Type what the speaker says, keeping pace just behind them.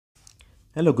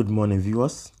Hello, good morning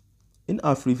viewers. In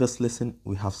our previous lesson,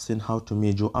 we have seen how to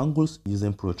measure angles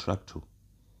using protractor.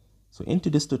 So in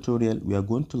today's tutorial, we are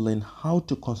going to learn how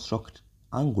to construct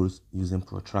angles using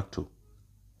protractor.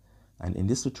 And in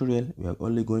this tutorial, we are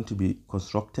only going to be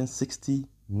constructing 60,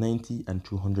 90, and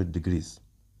 200 degrees.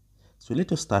 So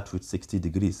let us start with 60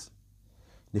 degrees.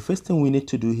 The first thing we need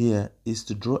to do here is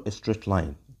to draw a straight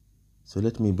line. So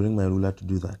let me bring my ruler to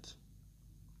do that.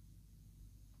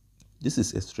 This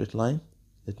is a straight line.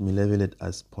 Let me level it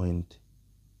as point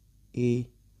A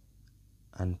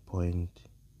and point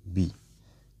B.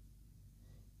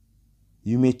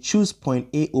 You may choose point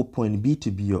A or point B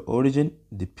to be your origin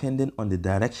depending on the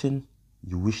direction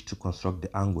you wish to construct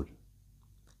the angle.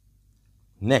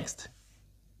 Next,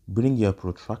 bring your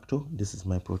protractor. This is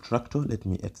my protractor. Let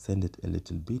me extend it a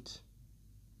little bit.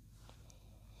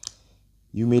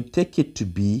 You may take it to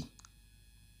B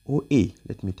or A.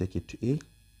 Let me take it to A.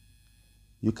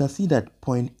 You can see that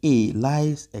point A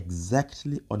lies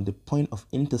exactly on the point of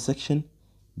intersection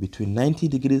between 90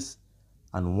 degrees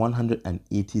and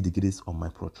 180 degrees on my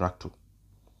protractor.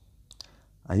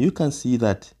 And you can see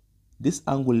that this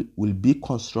angle will be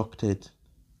constructed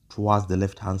towards the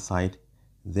left hand side.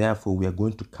 Therefore, we are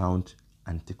going to count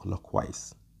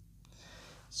anti-clockwise.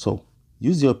 So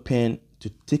use your pen to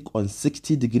tick on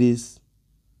 60 degrees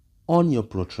on your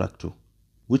protractor,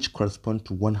 which correspond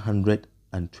to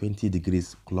 120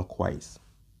 degrees clockwise.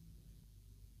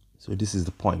 So this is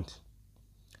the point.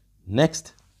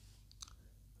 Next,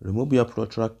 remove your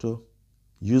protractor,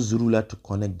 use the ruler to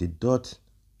connect the dot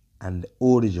and the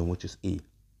origin, which is A.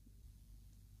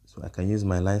 So I can use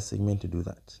my line segment to do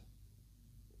that.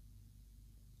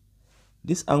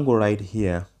 This angle right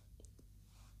here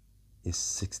is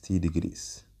 60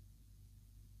 degrees.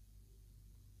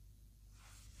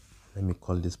 Let me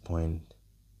call this point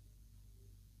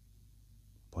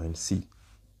C.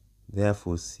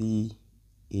 Therefore,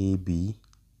 CAB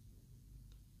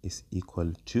is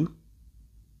equal to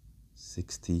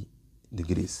 60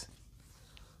 degrees.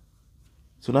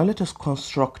 So now let us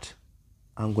construct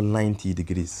angle 90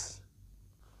 degrees.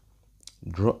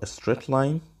 Draw a straight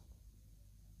line.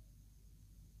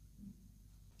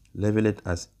 Level it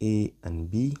as A and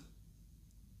B.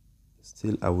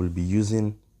 Still, I will be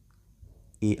using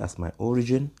A as my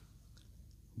origin.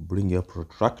 Bring your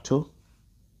protractor.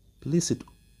 Place it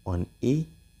on A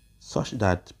such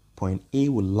that point A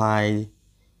will lie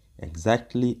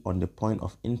exactly on the point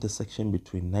of intersection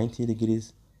between 90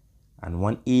 degrees and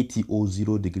 180 or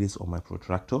 0 degrees on my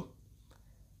protractor.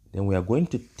 Then we are going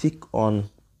to tick on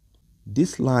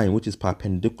this line, which is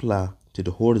perpendicular to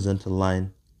the horizontal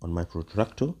line on my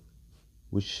protractor,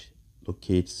 which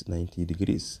locates 90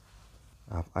 degrees.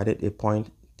 I've added a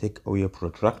point. Take away your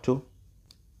protractor.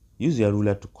 Use your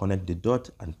ruler to connect the dot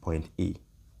and point A.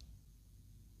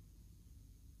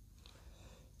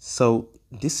 So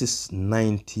this is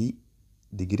 90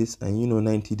 degrees, and you know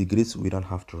 90 degrees, we don't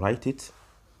have to write it.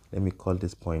 Let me call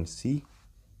this point C.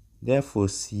 Therefore,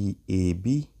 CAB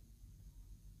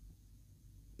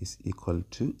is equal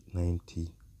to 90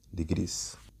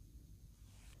 degrees.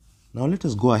 Now let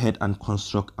us go ahead and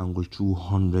construct angle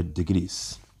 200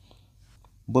 degrees.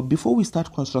 But before we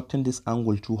start constructing this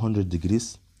angle 200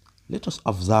 degrees, let us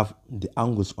observe the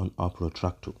angles on our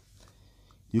protractor.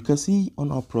 You can see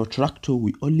on our protractor,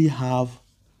 we only have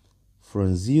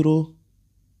from 0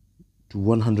 to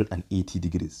 180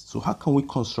 degrees. So how can we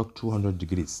construct 200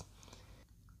 degrees?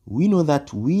 We know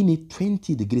that we need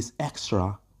 20 degrees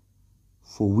extra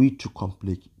for we to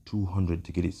complete 200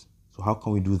 degrees. So how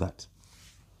can we do that?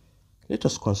 Let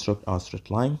us construct our straight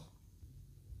line.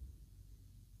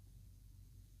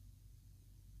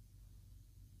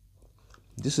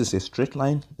 This is a straight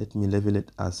line. Let me level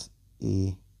it as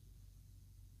A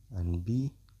and B.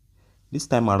 This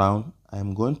time around, I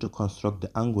am going to construct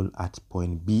the angle at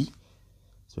point B.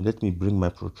 So let me bring my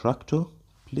protractor,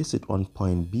 place it on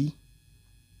point B.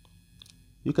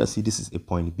 You can see this is a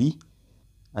point B.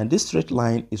 And this straight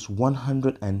line is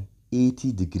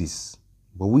 180 degrees,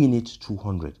 but we need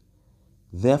 200.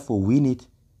 Therefore, we need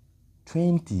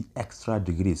 20 extra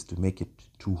degrees to make it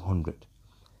 200.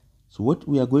 So what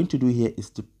we are going to do here is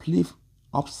to flip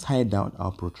upside down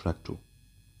our protractor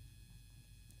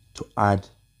to add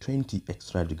 20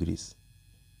 extra degrees.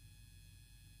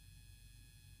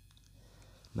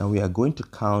 Now we are going to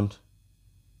count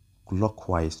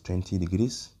clockwise 20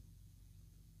 degrees.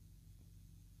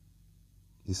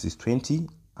 This is 20.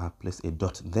 I'll place a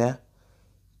dot there.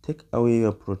 Take away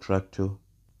your protractor.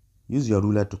 Use your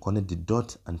ruler to connect the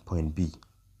dot and point B.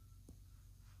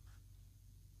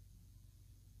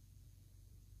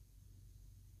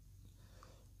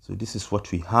 So this is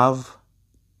what we have.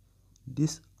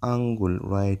 This angle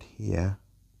right here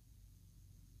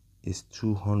is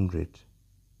 200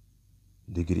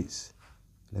 degrees.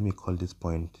 Let me call this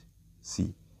point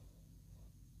C.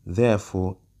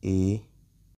 Therefore, ABC,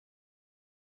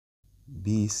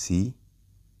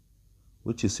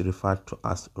 which is referred to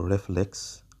as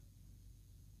reflex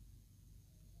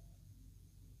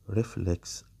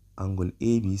angle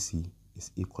ABC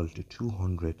is equal to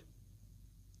 200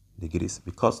 degrees.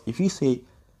 Because if you say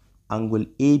angle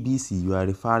ABC, you are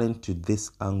referring to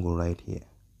this angle right here.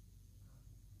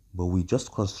 But we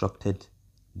just constructed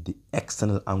the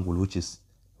external angle, which is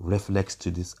reflex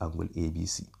to this angle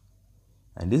ABC.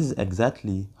 And this is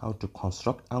exactly how to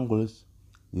construct angles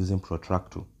using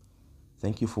protractor.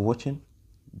 Thank you for watching.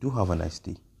 Do have a nice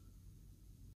day.